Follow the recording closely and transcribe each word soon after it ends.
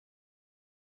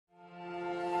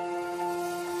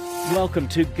Welcome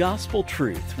to Gospel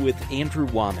Truth with Andrew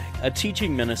Womack, a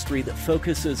teaching ministry that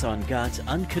focuses on God's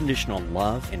unconditional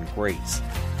love and grace.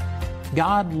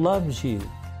 God loves you.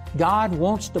 God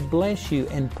wants to bless you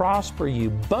and prosper you,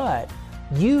 but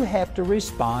you have to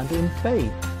respond in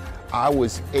faith. I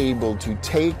was able to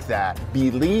take that,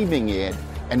 believing it,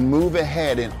 and move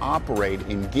ahead and operate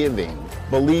in giving,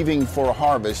 believing for a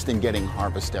harvest and getting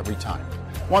harvest every time.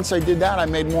 Once I did that, I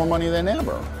made more money than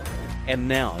ever. And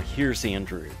now, here's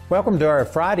Andrew. Welcome to our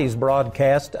Friday's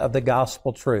broadcast of the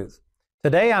Gospel Truth.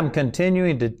 Today I'm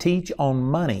continuing to teach on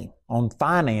money, on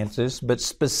finances, but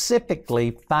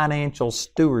specifically financial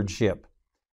stewardship.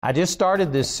 I just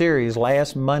started this series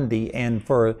last Monday, and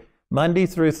for Monday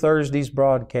through Thursday's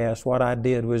broadcast, what I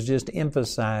did was just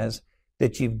emphasize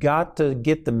that you've got to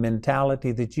get the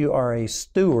mentality that you are a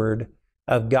steward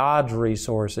of God's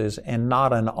resources and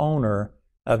not an owner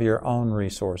of your own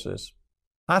resources.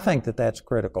 I think that that's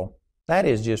critical. That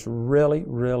is just really,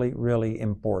 really, really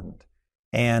important.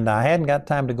 And I hadn't got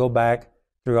time to go back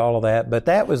through all of that, but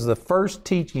that was the first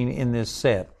teaching in this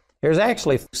set. There's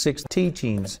actually 6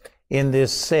 teachings in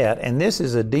this set, and this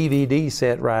is a DVD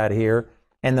set right here.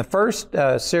 And the first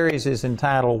series is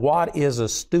entitled, What is a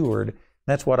Steward?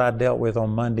 That's what I dealt with on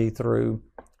Monday through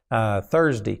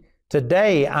Thursday.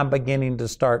 Today, I'm beginning to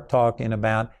start talking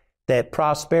about that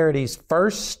prosperity's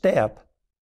first step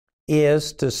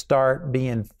is to start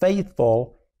being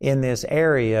faithful in this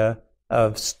area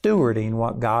of stewarding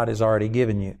what God has already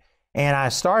given you. And I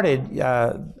started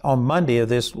on Monday of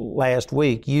this last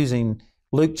week using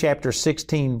Luke chapter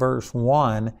 16, verse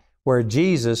 1, where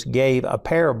Jesus gave a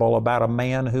parable about a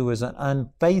man who was an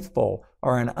unfaithful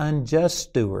or an unjust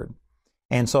steward.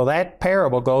 And so that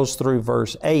parable goes through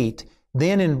verse 8.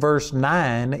 Then in verse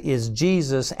 9 is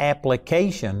Jesus'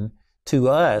 application to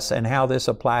us and how this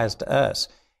applies to us.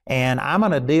 And I'm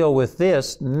going to deal with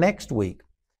this next week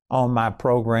on my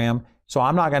program, so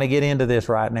I'm not going to get into this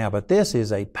right now, but this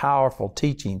is a powerful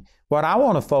teaching. What I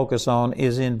want to focus on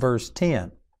is in verse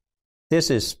 10. This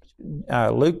is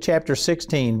Luke chapter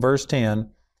 16, verse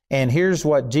 10, and here's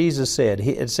what Jesus said.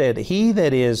 It said, He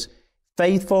that is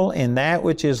faithful in that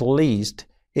which is least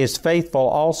is faithful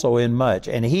also in much,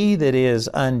 and he that is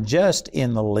unjust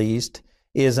in the least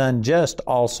is unjust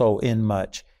also in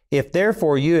much. If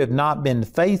therefore you have not been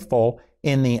faithful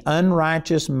in the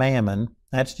unrighteous mammon,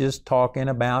 that's just talking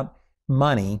about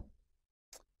money,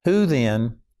 who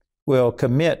then will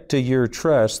commit to your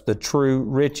trust the true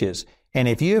riches? And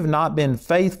if you have not been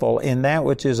faithful in that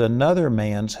which is another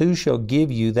man's, who shall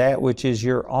give you that which is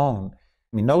your own?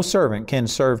 I mean, no servant can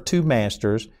serve 2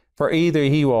 masters, for either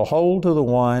he will hold to the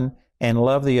one and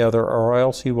love the other, or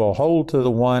else he will hold to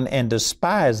the one and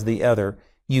despise the other.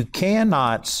 You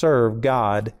cannot serve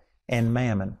God and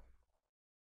mammon.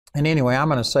 And anyway, I'm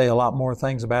going to say a lot more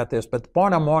things about this, but the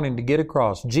point I'm wanting to get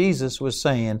across, Jesus was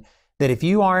saying that if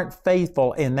you aren't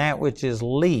faithful in that which is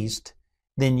least,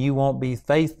 then you won't be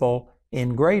faithful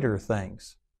in greater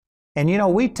things. And you know,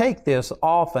 we take this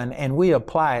often and we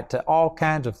apply it to all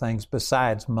kinds of things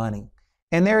besides money.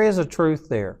 And there is a truth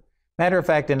there. Matter of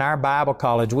fact, in our Bible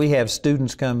college, we have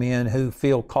students come in who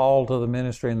feel called to the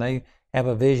ministry and they have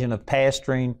a vision of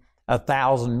pastoring a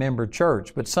 1,000-member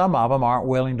church, but some of them aren't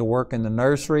willing to work in the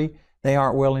nursery. They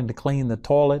aren't willing to clean the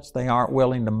toilets. They aren't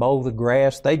willing to mow the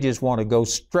grass. They just want to go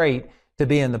straight to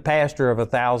being the pastor of a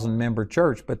 1,000-member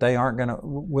church, but they aren't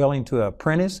willing to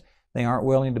apprentice. They aren't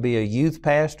willing to be a youth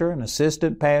pastor, an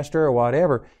assistant pastor, or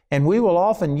whatever. And we will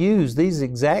often use these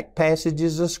exact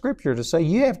passages of Scripture to say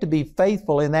you have to be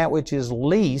faithful in that which is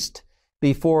least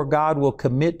before God will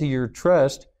commit to your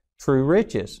trust true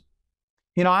riches.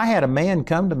 You know, I had a man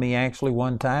come to me actually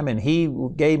one time, and he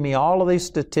gave me all of these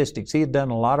statistics. He had done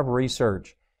a lot of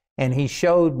research, and he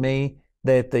showed me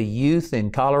that the youth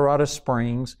in Colorado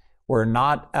Springs were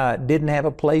didn't have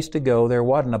a place to go. There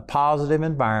wasn't a positive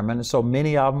environment, and so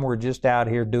many of them were just out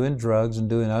here doing drugs and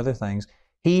doing other things.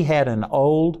 He had an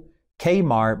old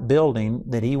Kmart building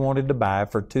that he wanted to buy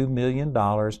for $2 million.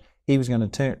 He was going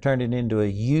to turn it into a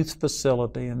youth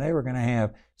facility, and they were going to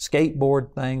have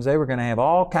skateboard things. They were going to have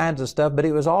all kinds of stuff, but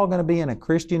it was all going to be in a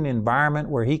Christian environment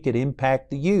where he could impact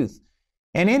the youth.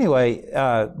 And anyway,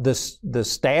 the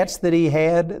stats that he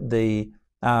had, the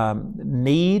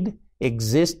need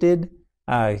existed.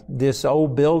 This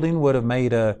old building would have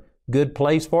made a good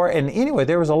place for it. And anyway,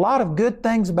 there was a lot of good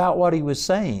things about what he was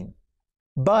saying.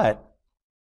 But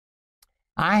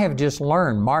I have just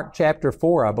learned, Mark chapter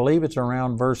 4, I believe it's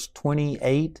around verse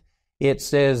 28, it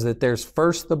says that there's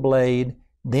first the blade,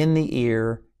 then the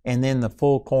ear, and then the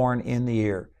full corn in the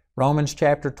ear. Romans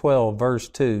chapter 12, verse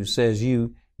 2 says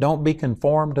you Don't be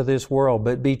conformed to this world,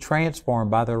 but be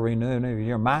transformed by the renewing of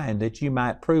your mind, that you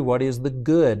might prove what is the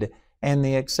good and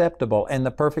the acceptable and the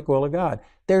perfect will of God.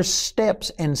 There's steps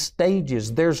and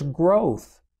stages. There's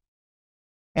growth.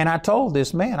 And I told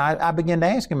this man, I began to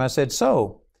ask him, I said,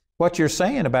 so what you're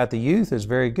saying about the youth is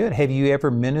very good. Have you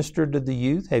ever ministered to the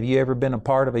youth? Have you ever been a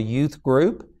part of a youth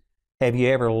group? Have you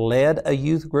ever led a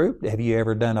youth group? Have you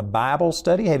ever done a Bible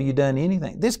study? Have you done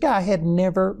anything? This guy had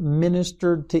never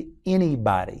ministered to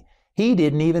anybody. He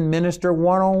didn't even minister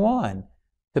one-on-one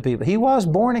to people. He was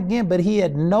born again, but he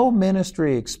had no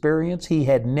ministry experience. He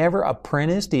had never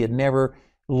apprenticed. He had never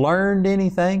learned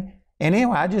anything. And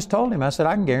anyway, I just told him, I said,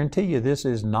 I can guarantee you this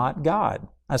is not God.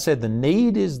 I said, the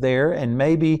need is there, and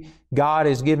maybe God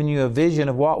has given you a vision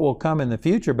of what will come in the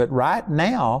future, but right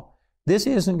now, this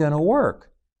isn't going to work.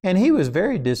 And he was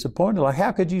very disappointed. Like,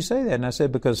 how could you say that? And I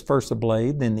said, because first the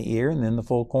blade, then the ear, and then the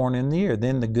full corn in the ear,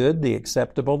 then the good, the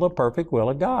acceptable, the perfect will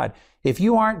of God. If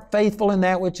you aren't faithful in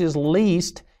that which is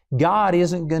least, God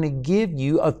isn't going to give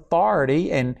you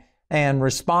authority and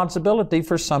responsibility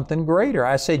for something greater.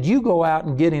 I said, you go out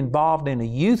and get involved in a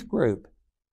youth group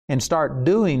and start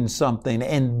doing something,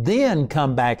 and then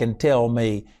come back and tell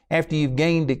me after you've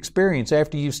gained experience,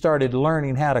 after you've started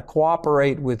learning how to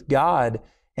cooperate with God,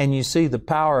 and you see the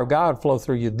power of God flow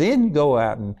through you, then you go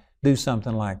out and do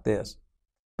something like this.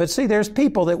 But see, there's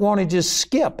people that want to just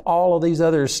skip all of these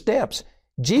other steps.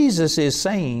 Jesus is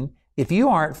saying, if you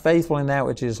aren't faithful in that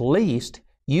which is least,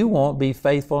 you won't be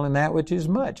faithful in that which is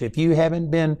much. If you haven't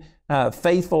been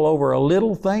faithful over a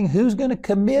little thing, who's going to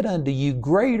commit unto you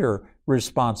greater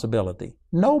responsibility?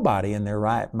 Nobody in their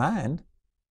right mind.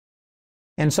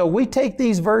 And so we take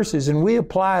these verses and we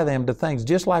apply them to things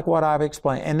just like what I've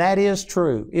explained. And that is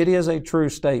true. It is a true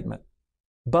statement.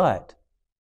 But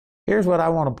here's what I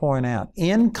want to point out.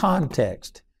 In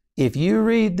context, if you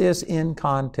read this in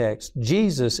context,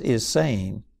 Jesus is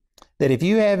saying that if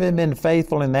you haven't been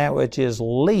faithful in that which is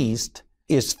least,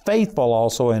 is faithful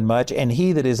also in much, and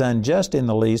he that is unjust in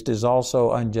the least is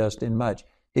also unjust in much.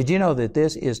 Did you know that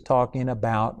this is talking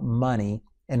about money?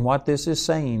 And what this is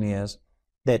saying is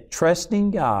that trusting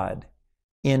God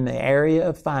in the area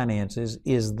of finances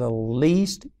is the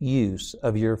least use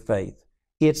of your faith.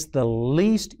 It's the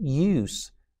least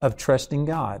use of trusting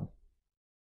God.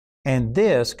 And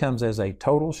this comes as a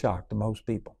total shock to most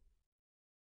people.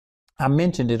 I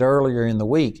mentioned it earlier in the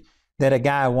week that a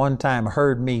guy one time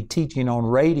heard me teaching on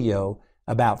radio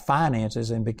about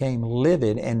finances and became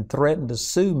livid and threatened to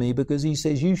sue me because he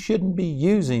says, you shouldn't be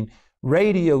using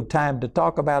radio time to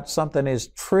talk about something as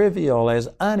trivial, as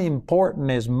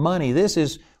unimportant as money. This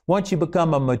is, once you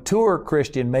become a mature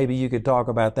Christian, maybe you could talk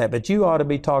about that, but you ought to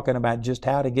be talking about just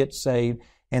how to get saved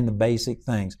and the basic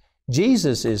things.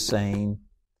 Jesus is saying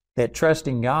that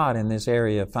trusting God in this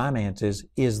area of finances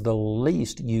is the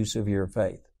least use of your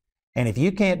faith. And if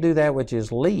you can't do that which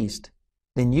is least,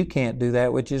 then you can't do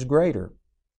that which is greater.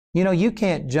 You know, you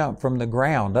can't jump from the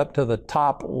ground up to the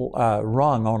top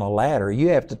rung on a ladder. You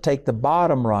have to take the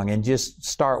bottom rung and just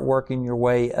start working your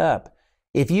way up.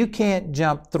 If you can't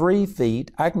jump 3 feet,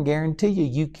 I can guarantee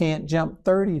you can't jump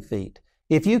 30 feet.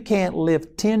 If you can't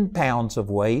lift 10 pounds of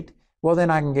weight, well, then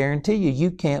I can guarantee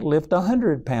you can't lift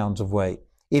 100 pounds of weight.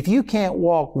 If you can't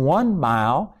walk 1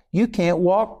 mile, you can't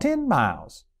walk 10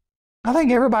 miles. I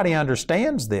think everybody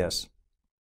understands this.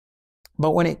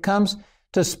 But when it comes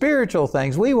to spiritual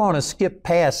things, we want to skip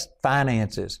past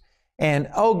finances. And,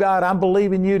 oh God, I'm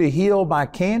believing you to heal my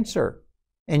cancer.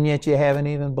 And yet you haven't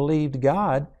even believed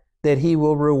God that He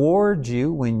will reward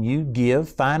you when you give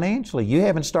financially. You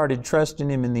haven't started trusting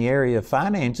Him in the area of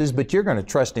finances, but you're going to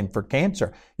trust Him for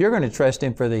cancer. You're going to trust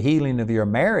Him for the healing of your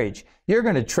marriage. You're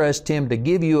going to trust Him to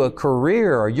give you a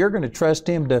career, or you're going to trust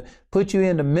Him to put you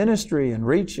into ministry and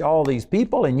reach all these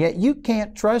people, and yet you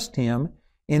can't trust Him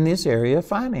in this area of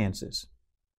finances.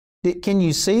 Can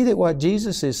you see that what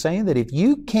Jesus is saying? That if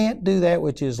you can't do that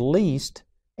which is least,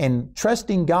 and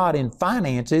trusting God in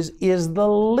finances is the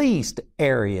least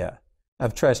area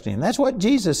of trusting Him. That's what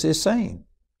Jesus is saying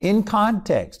in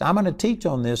context. I'm going to teach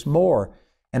on this more,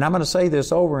 and I'm going to say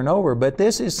this over and over, but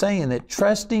this is saying that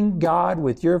trusting God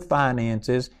with your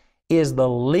finances is the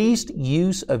least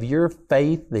use of your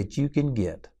faith that you can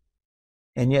get.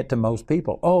 And yet to most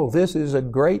people, oh, this is a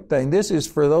great thing. This is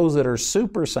for those that are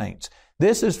super saints.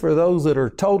 This is for those that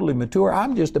are totally mature.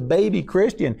 I'm just a baby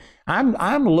Christian.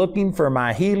 I'm looking for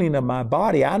my healing of my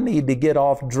body. I need to get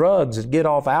off drugs, get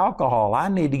off alcohol. I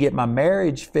need to get my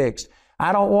marriage fixed.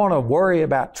 I don't want to worry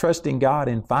about trusting God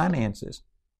in finances.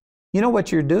 You know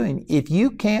what you're doing? If you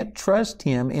can't trust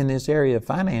Him in this area of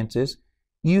finances,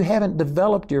 you haven't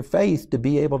developed your faith to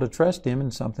be able to trust Him in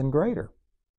something greater.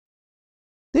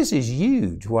 This is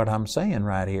huge, what I'm saying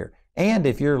right here. And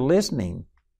if you're listening,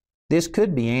 this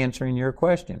could be answering your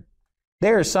question.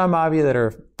 There are some of you that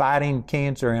are fighting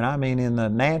cancer, and I mean in the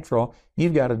natural,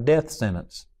 you've got a death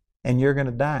sentence, and you're going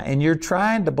to die. And you're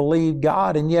trying to believe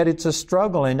God, and yet it's a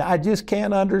struggle, and I just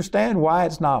can't understand why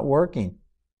it's not working.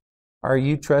 Are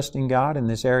you trusting God in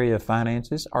this area of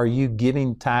finances? Are you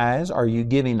giving tithes? Are you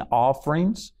giving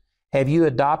offerings? Have you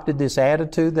adopted this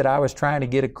attitude that I was trying to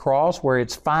get across, where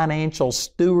it's financial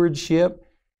stewardship?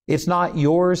 It's not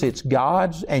yours, it's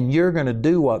God's, and you're going to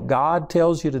do what God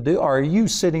tells you to do? Or are you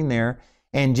sitting there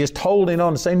and just holding on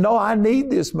and saying, no, I need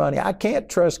this money. I can't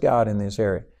trust God in this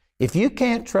area. If you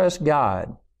can't trust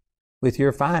God with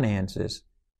your finances,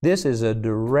 this is a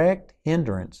direct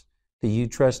hindrance to you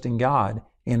trusting God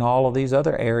in all of these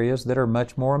other areas that are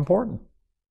much more important.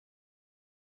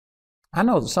 I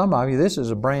know that some of you, this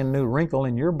is a brand new wrinkle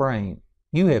in your brain.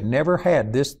 You have never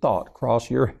had this thought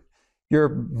cross your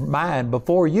mind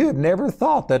before. You have never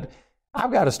thought that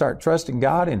I've got to start trusting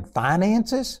God in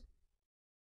finances.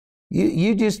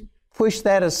 You just push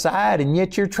that aside, and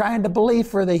yet you're trying to believe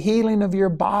for the healing of your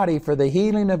body, for the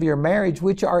healing of your marriage,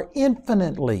 which are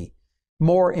infinitely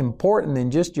more important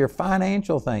than just your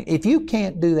financial thing. If you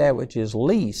can't do that which is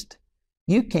least,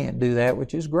 you can't do that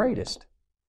which is greatest.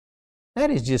 That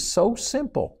is just so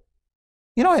simple.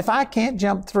 You know, if I can't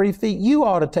jump 3 feet, you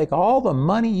ought to take all the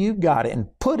money you've got and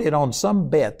put it on some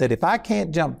bet that if I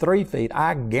can't jump 3 feet,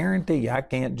 I guarantee you I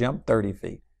can't jump 30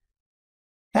 feet.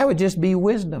 That would just be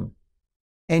wisdom.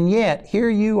 And yet, here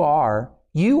you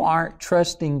aren't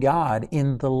trusting God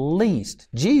in the least.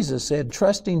 Jesus said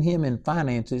trusting Him in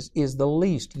finances is the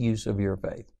least use of your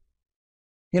faith.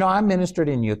 You know, I ministered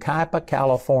in Yucaipa,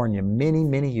 California many,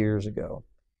 many years ago.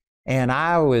 And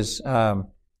I was going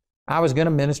to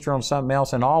minister on something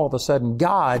else, and all of a sudden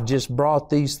God just brought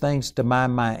these things to my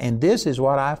mind. And this is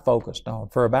what I focused on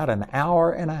for about an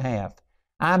hour and a half.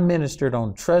 I ministered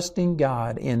on trusting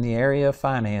God in the area of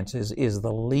finances is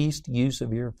the least use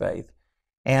of your faith.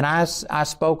 And I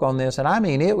spoke on this, and I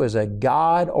mean, it was a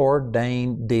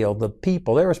God-ordained deal. The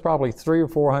people, there was probably 300 or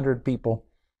 400 people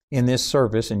in this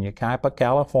service in Yucaipa,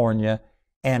 California,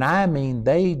 and I mean,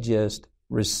 they just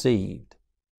received.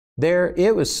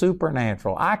 It was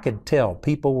supernatural. I could tell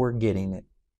people were getting it.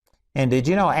 And did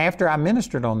you know, after I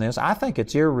ministered on this, I think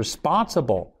it's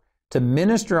irresponsible to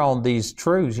minister on these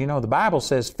truths. You know, the Bible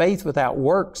says faith without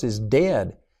works is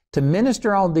dead. To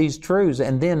minister on these truths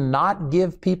and then not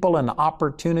give people an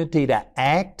opportunity to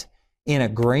act in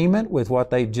agreement with what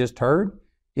they've just heard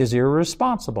is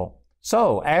irresponsible.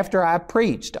 So, after I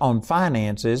preached on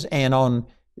finances and on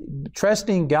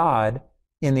trusting God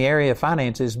in the area of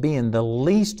finances being the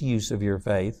least use of your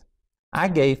faith, I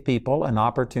gave people an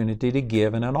opportunity to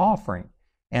give in an offering.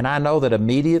 And I know that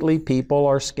immediately people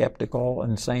are skeptical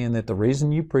and saying that the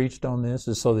reason you preached on this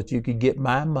is so that you could get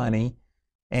my money.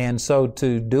 And so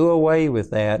to do away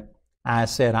with that, I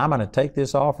said, I'm going to take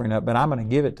this offering up, but I'm going to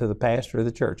give it to the pastor of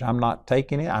the church. I'm not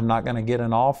taking it. I'm not going to get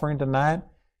an offering tonight.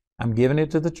 I'm giving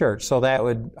it to the church. So that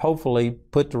would hopefully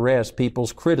put to rest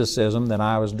people's criticism that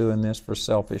I was doing this for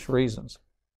selfish reasons.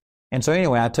 And so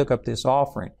anyway, I took up this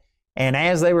offering. And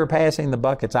as they were passing the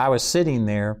buckets, I was sitting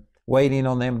there waiting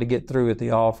on them to get through with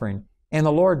the offering. And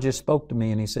the Lord just spoke to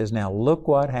me and He says, now look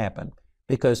what happened.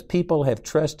 Because people have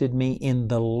trusted me in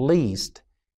the least,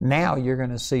 now you're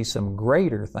going to see some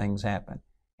greater things happen.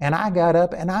 And I got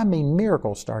up, and I mean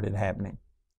miracles started happening.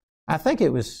 I think it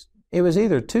was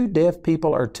either 2 deaf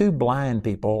people or 2 blind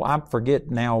people. I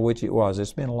forget now which it was.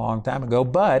 It's been a long time ago,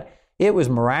 but it was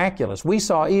miraculous. We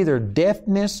saw either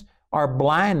deafness or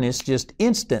blindness just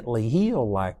instantly healed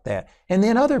like that. And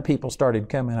then other people started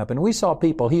coming up, and we saw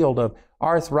people healed of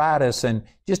arthritis and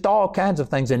just all kinds of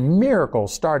things, and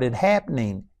miracles started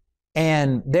happening.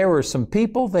 And there were some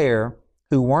people there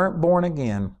who weren't born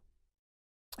again,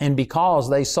 and because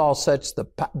they saw such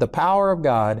the power of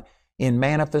God in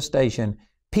manifestation,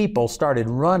 people started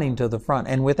running to the front.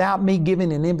 And without me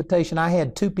giving an invitation, I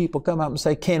had 2 people come up and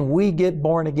say, can we get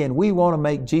born again? We want to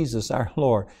make Jesus our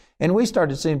Lord. And we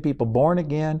started seeing people born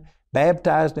again,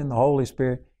 baptized in the Holy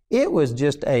Spirit. It was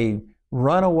just a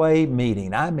runaway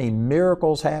meeting. I mean,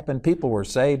 miracles happened. People were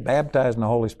saved, baptized in the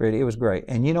Holy Spirit. It was great.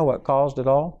 And you know what caused it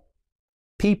all?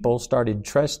 People started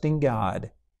trusting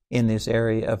God in this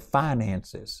area of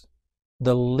finances,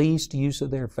 the least use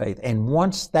of their faith. And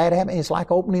once that happens, it's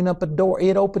like opening up a door.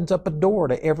 It opens up a door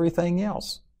to everything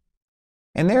else.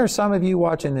 And there are some of you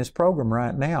watching this program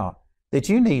right now that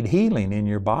you need healing in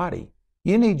your body.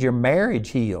 You need your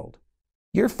marriage healed.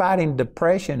 You're fighting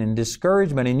depression and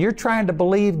discouragement, and you're trying to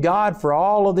believe God for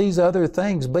all of these other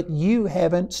things, but you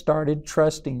haven't started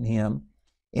trusting Him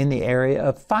in the area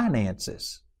of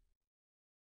finances.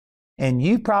 And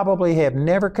you probably have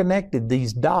never connected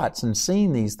these dots and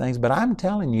seen these things, but I'm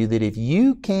telling you that if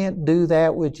you can't do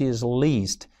that which is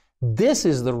least, this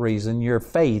is the reason your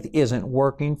faith isn't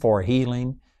working for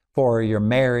healing, for your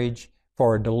marriage,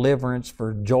 for deliverance,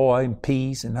 for joy and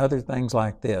peace and other things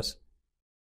like this.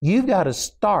 You've got to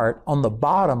start on the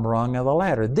bottom rung of the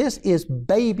ladder. This is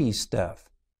baby stuff.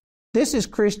 This is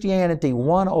Christianity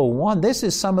 101. This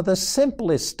is some of the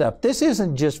simplest stuff. This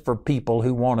isn't just for people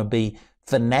who want to be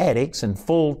fanatics and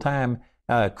full-time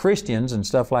Christians and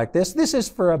stuff like this. This is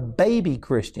for a baby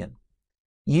Christian.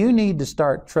 You need to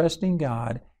start trusting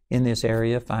God in this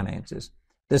area of finances.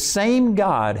 The same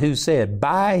God who said,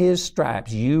 by His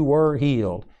stripes you were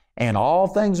healed, and all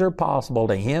things are possible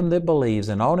to him that believes,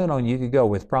 and on you could go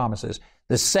with promises.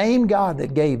 The same God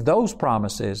that gave those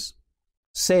promises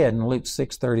said in Luke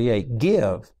 6:38,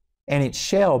 give, and it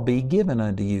shall be given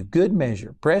unto you. Good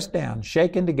measure, pressed down,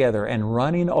 shaken together, and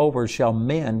running over shall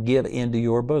men give into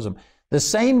your bosom. The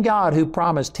same God who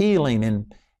promised healing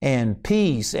and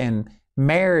peace and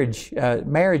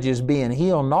marriages being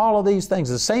healed and all of these things,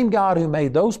 the same God who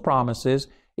made those promises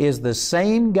is the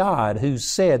same God who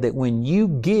said that when you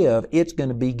give, it's going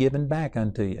to be given back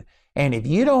unto you. And if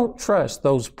you don't trust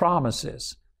those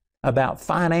promises about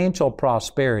financial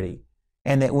prosperity,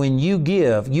 and that when you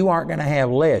give, you aren't going to have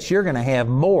less, you're going to have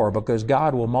more because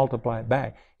God will multiply it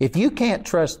back. If you can't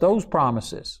trust those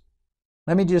promises,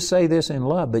 let me just say this in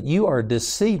love, but you are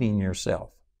deceiving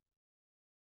yourself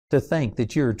to think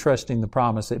that you're trusting the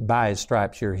promise that by His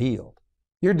stripes you're healed.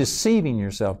 You're deceiving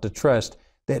yourself to trust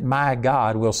that my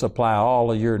God will supply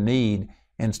all of your need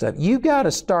and stuff. You've got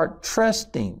to start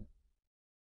trusting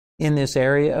in this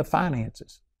area of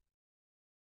finances.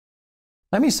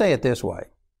 Let me say it this way.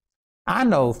 I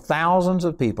know thousands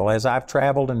of people, as I've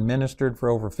traveled and ministered for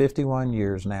over 51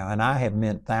 years now, and I have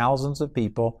met thousands of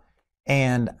people,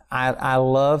 and I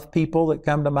love people that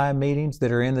come to my meetings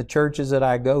that are in the churches that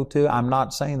I go to. I'm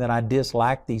not saying that I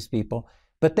dislike these people,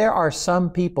 but there are some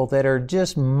people that are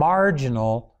just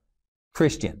marginal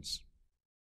Christians.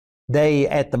 They,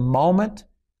 at the moment,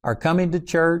 are coming to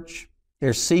church,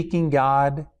 they're seeking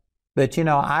God, but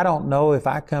I don't know if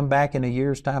I come back in a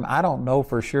year's time, I don't know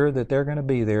for sure that they're going to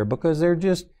be there because they're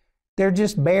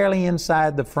just barely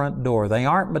inside the front door. They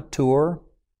aren't mature.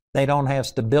 They don't have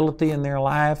stability in their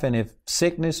life, and if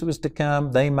sickness was to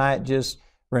come, they might just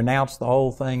renounce the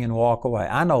whole thing and walk away.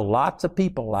 I know lots of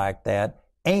people like that,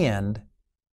 and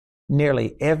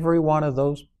nearly every one of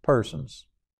those persons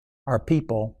are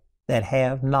people that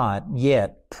have not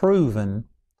yet proven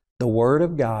the Word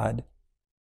of God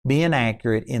being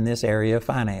accurate in this area of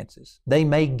finances. They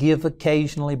may give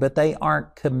occasionally, but they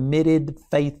aren't committed,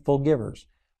 faithful givers.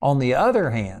 On the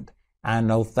other hand, I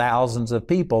know thousands of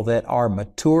people that are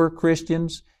mature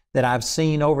Christians that I've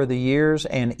seen over the years,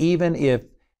 and even if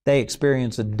they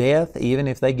experience a death, even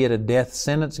if they get a death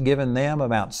sentence given them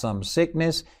about some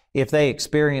sickness, if they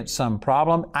experience some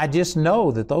problem, I just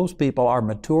know that those people are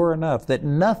mature enough that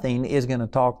nothing is going to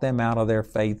talk them out of their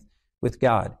faith with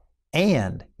God.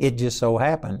 And it just so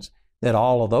happens that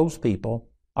all of those people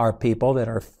are people that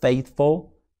are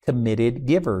faithful, committed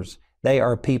givers. They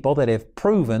are people that have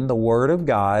proven the Word of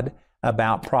God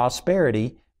about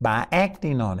prosperity by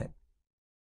acting on it.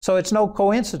 So it's no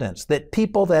coincidence that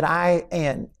people that I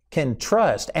can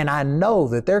trust, and I know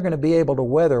that they're going to be able to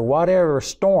weather whatever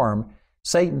storm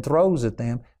Satan throws at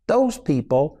them, those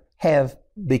people have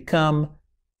become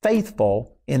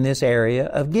faithful in this area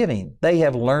of giving. They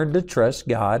have learned to trust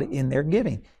God in their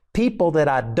giving. People that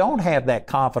I don't have that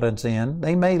confidence in,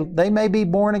 they may be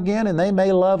born again and they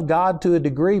may love God to a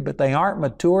degree, but they aren't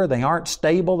mature, they aren't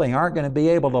stable, they aren't going to be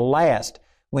able to last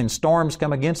when storms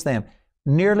come against them.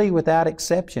 Nearly without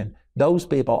exception, those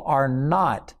people are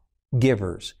not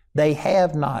givers. They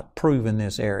have not proven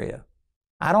this area.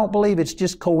 I don't believe it's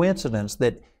just coincidence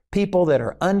that people that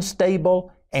are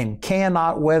unstable and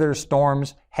cannot weather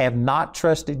storms have not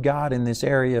trusted God in this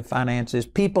area of finances.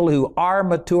 People who are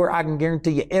mature, I can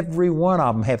guarantee you every one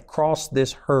of them have crossed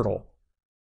this hurdle.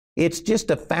 It's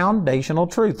just a foundational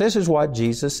truth. This is what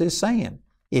Jesus is saying.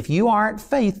 If you aren't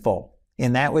faithful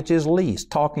in that which is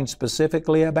least, talking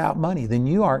specifically about money, then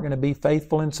you aren't going to be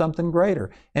faithful in something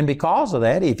greater. And because of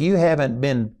that, if you haven't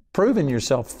been proven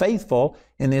yourself faithful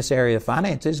in this area of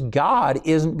finances, God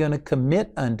isn't going to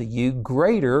commit unto you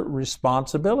greater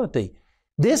responsibility.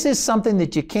 This is something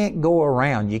that you can't go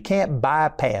around. You can't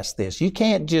bypass this. You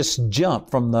can't just jump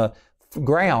from the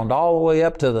ground all the way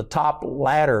up to the top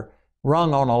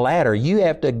rung on a ladder. You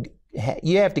have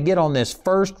to get on this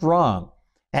first rung,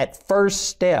 that first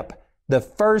step. The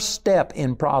first step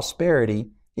in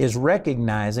prosperity is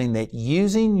recognizing that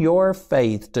using your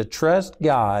faith to trust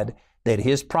God that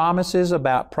His promises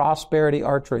about prosperity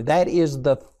are true. That is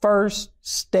the first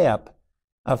step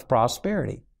of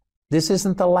prosperity. This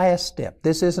isn't the last step.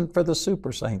 This isn't for the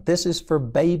super saint. This is for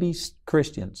baby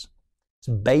Christians. It's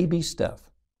baby stuff.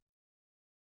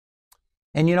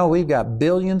 And you know, we've got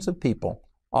billions of people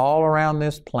all around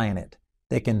this planet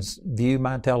that can view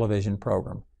my television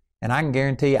program. And I can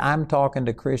guarantee you, I'm talking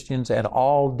to Christians at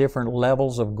all different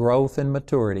levels of growth and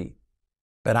maturity.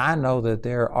 But I know that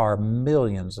there are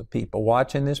millions of people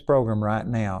watching this program right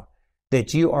now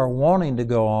that you are wanting to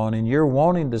go on, and you're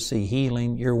wanting to see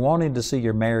healing, you're wanting to see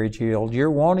your marriage healed,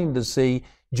 you're wanting to see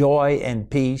joy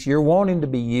and peace, you're wanting to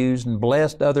be used and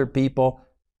blessed other people,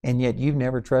 and yet you've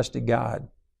never trusted God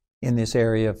in this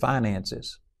area of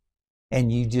finances.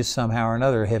 And you just somehow or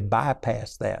another have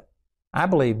bypassed that. I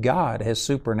believe God has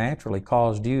supernaturally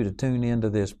caused you to tune into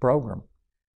this program.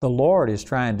 The Lord is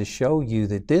trying to show you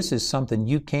that this is something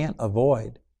you can't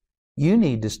avoid. You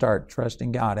need to start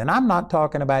trusting God. And I'm not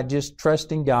talking about just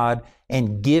trusting God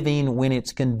and giving when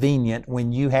it's convenient,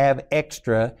 when you have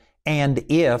extra, and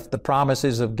if the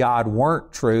promises of God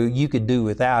weren't true, you could do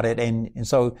without it, and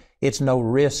so it's no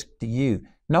risk to you.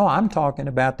 No, I'm talking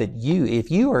about that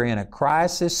if you are in a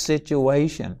crisis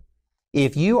situation,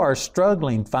 if you are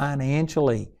struggling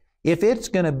financially, if it's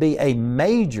going to be a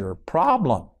major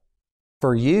problem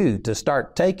for you to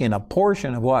start taking a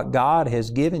portion of what God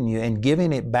has given you and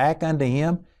giving it back unto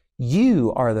Him,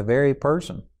 you are the very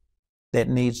person that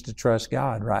needs to trust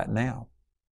God right now.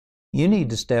 You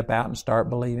need to step out and start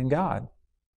believing God.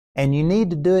 And you need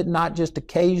to do it not just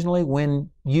occasionally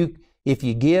if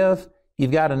you give, you've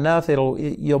got enough,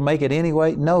 you'll make it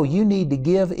anyway. No, you need to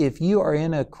give if you are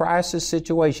in a crisis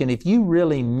situation. If you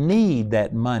really need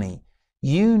that money,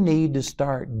 you need to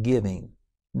start giving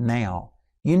now.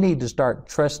 You need to start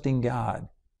trusting God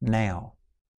now.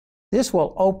 This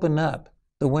will open up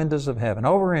the windows of heaven.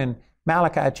 Over in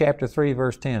Malachi chapter 3,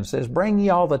 verse 10 says, "Bring ye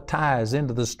all the tithes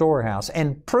into the storehouse,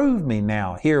 and prove me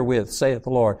now herewith, saith the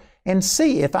Lord, and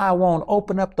see if I won't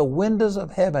open up the windows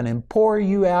of heaven and pour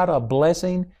you out a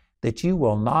blessing that you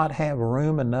will not have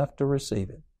room enough to receive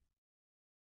it."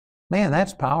 Man,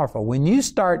 that's powerful. When you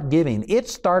start giving, it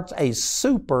starts a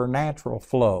supernatural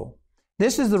flow.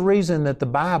 This is the reason that the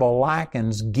Bible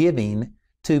likens giving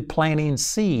to planting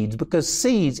seeds, because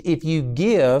seeds, if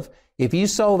you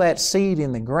sow that seed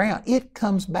in the ground, it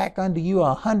comes back unto you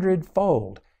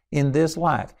 100-fold in this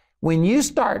life. When you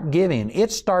start giving,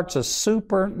 it starts a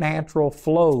supernatural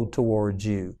flow towards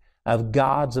you of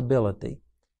God's ability.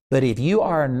 But if you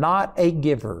are not a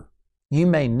giver, you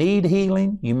may need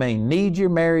healing, you may need your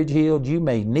marriage healed, you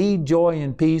may need joy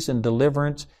and peace and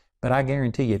deliverance, but I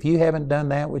guarantee you, if you haven't done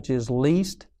that which is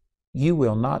least, you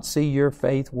will not see your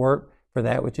faith work for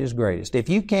that which is greatest. If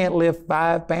you can't lift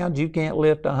 5 pounds, you can't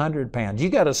lift 100 pounds. You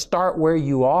got to start where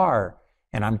you are.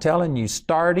 And I'm telling you,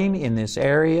 starting in this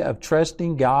area of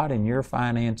trusting God in your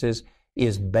finances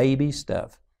is baby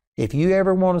stuff. If you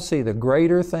ever want to see the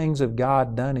greater things of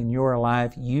God done in your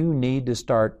life, you need to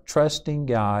start trusting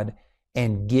God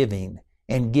and giving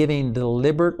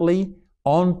deliberately,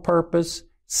 on purpose,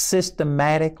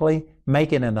 systematically,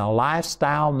 making it a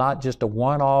lifestyle, not just a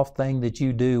one-off thing that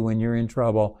you do when you're in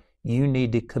trouble. You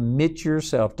need to commit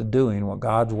yourself to doing what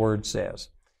God's Word says.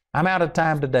 I'm out of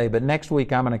time today, but next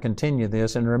week I'm going to continue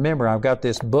this. And remember, I've got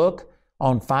this book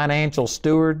on financial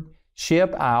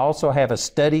stewardship. I also have a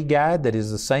study guide that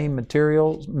is the same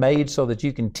material made so that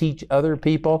you can teach other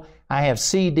people. I have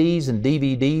CDs and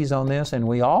DVDs on this, and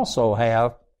we also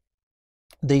have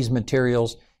these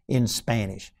materials in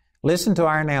Spanish. Listen to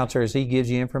our announcer as he gives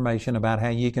you information about how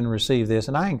you can receive this.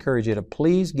 And I encourage you to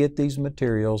please get these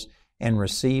materials and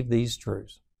receive these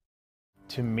truths.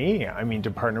 To me,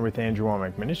 to partner with Andrew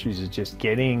Womack Ministries is just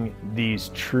getting these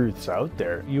truths out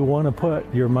there. You want to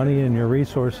put your money and your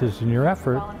resources and your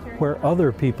effort where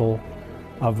other people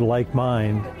of like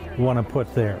mind want to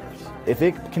put theirs. If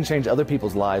it can change other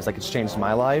people's lives like it's changed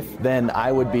my life, then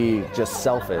I would be just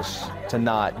selfish to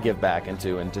not give back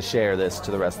into and to share this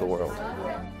to the rest of the world.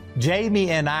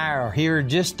 Jamie and I are here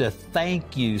just to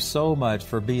thank you so much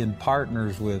for being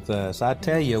partners with us. I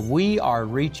tell you, we are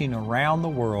reaching around the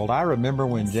world. I remember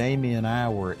when Jamie and I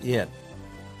were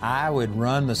I would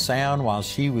run the sound while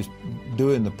she was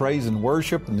doing the praise and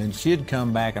worship, and then she'd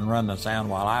come back and run the sound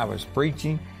while I was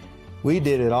preaching. We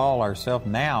did it all ourselves.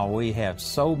 Now we have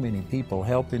so many people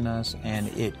helping us, and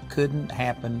it couldn't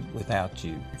happen without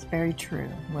you. It's very true.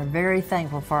 We're very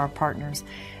thankful for our partners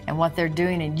and what they're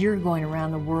doing, and you're going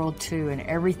around the world too, and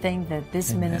everything that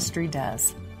this ministry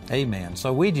does. Amen.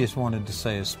 So we just wanted to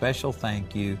say a special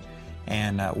thank you.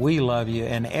 And we love you.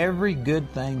 And every good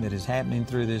thing that is happening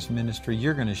through this ministry,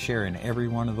 you're going to share in every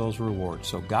one of those rewards.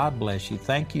 So God bless you.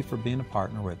 Thank you for being a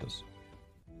partner with us.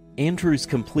 Andrew's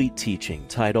complete teaching,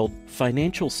 titled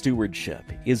Financial Stewardship,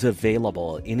 is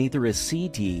available in either a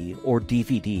CD or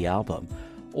DVD album,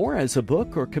 or as a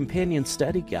book or companion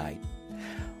study guide.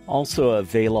 Also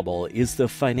available is the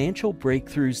Financial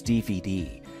Breakthroughs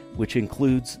DVD, which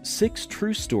includes 6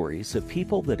 true stories of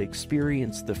people that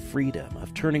experience the freedom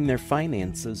of turning their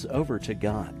finances over to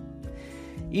God.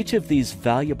 Each of these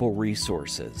valuable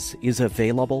resources is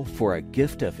available for a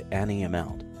gift of any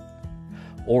amount.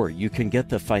 Or you can get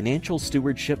the Financial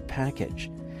Stewardship Package.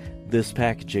 This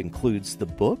package includes the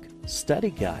book,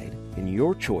 study guide, and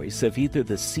your choice of either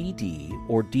the CD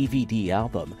or DVD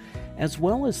album, as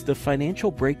well as the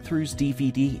Financial Breakthroughs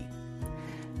DVD.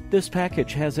 This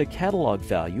package has a catalog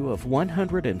value of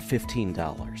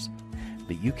 $115,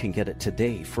 but you can get it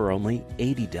today for only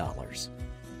 $80.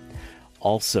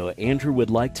 Also, Andrew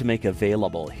would like to make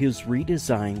available his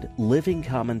redesigned Living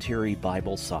Commentary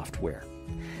Bible software.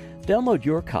 Download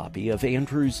your copy of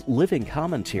Andrew's Living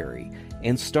Commentary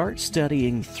and start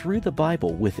studying through the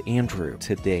Bible with Andrew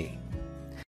today.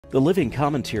 The Living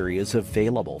Commentary is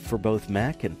available for both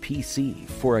Mac and PC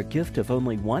for a gift of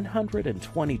only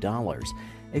 $120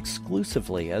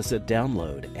 exclusively as a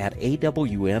download at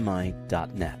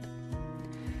awmi.net.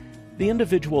 The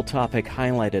individual topic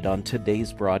highlighted on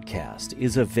today's broadcast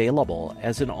is available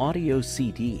as an audio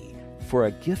CD for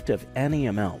a gift of any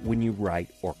amount when you write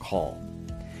or call.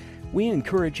 We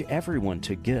encourage everyone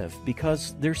to give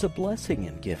because there's a blessing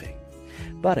in giving.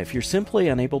 But if you're simply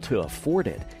unable to afford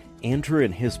it, Andrew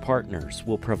and his partners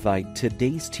will provide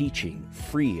today's teaching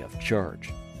free of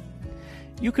charge.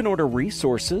 You can order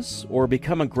resources or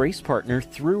become a Grace Partner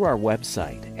through our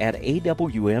website at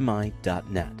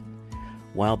awmi.net.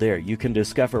 While there, you can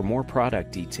discover more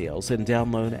product details and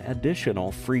download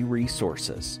additional free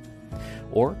resources.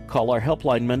 Or call our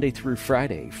helpline Monday through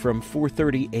Friday from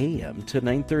 4:30 a.m. to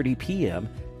 9:30 p.m.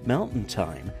 Mountain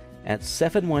Time at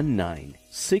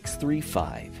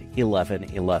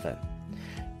 719-635-1111.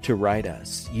 To write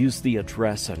us, use the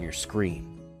address on your screen.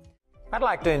 I'd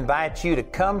like to invite you to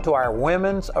come to our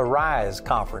Women's Arise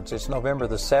Conference. It's November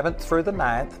the 7th through the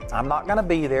 9th. I'm not going to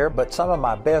be there, but some of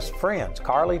my best friends,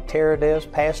 Carly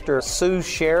Teradez, Pastor Sue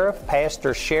Sheriff,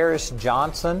 Pastor Sheris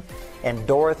Johnson, and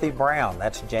Dorothy Brown.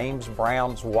 That's James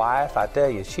Brown's wife. I tell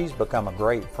you, she's become a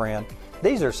great friend.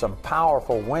 These are some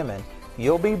powerful women.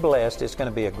 You'll be blessed. It's going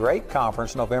to be a great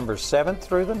conference, November 7th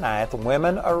through the 9th,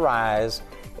 Women Arise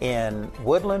in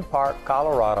Woodland Park,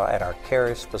 Colorado at our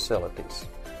Charis facilities.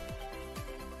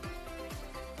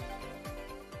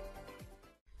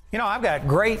 You know, I've got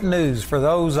great news for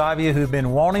those of you who've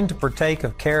been wanting to partake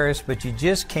of Charis, but you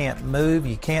just can't move.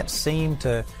 You can't seem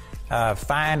to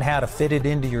find how to fit it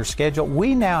into your schedule.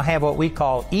 We now have what we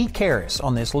call eCharis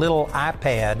on this little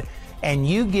iPad, and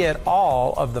you get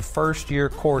all of the first year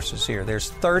courses here. There's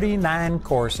 39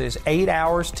 courses, 8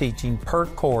 hours teaching per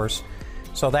course.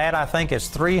 So that, I think, is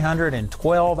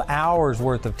 312 hours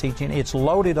worth of teaching. It's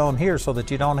loaded on here so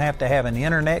that you don't have to have an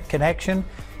internet connection.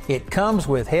 It comes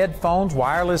with headphones,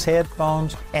 wireless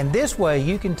headphones, and this way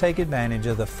you can take advantage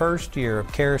of the first year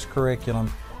of Charis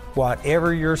curriculum,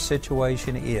 whatever your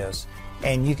situation is.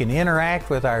 And you can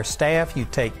interact with our staff, you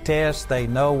take tests, they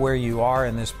know where you are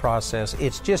in this process.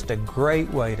 It's just a great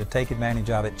way to take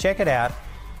advantage of it. Check it out,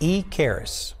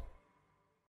 eCharis.